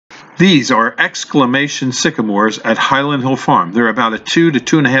These are exclamation sycamores at Highland Hill Farm. They're about a 2 to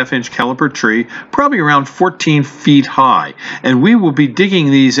 2.5 inch caliper tree, probably around 14 feet high. And we will be digging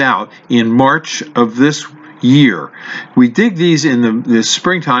these out in March of this year. We dig these in the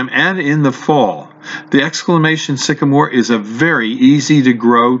springtime and in the fall. The exclamation sycamore is a very easy to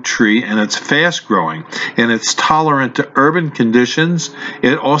grow tree, and it's fast growing, and it's tolerant to urban conditions.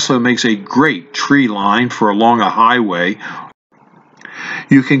 It also makes a great tree line for along a highway.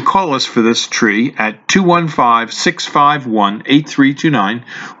 You can call us for this tree at 215-651-8329.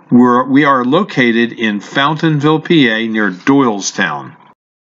 We are located in Fountainville, PA, near Doylestown.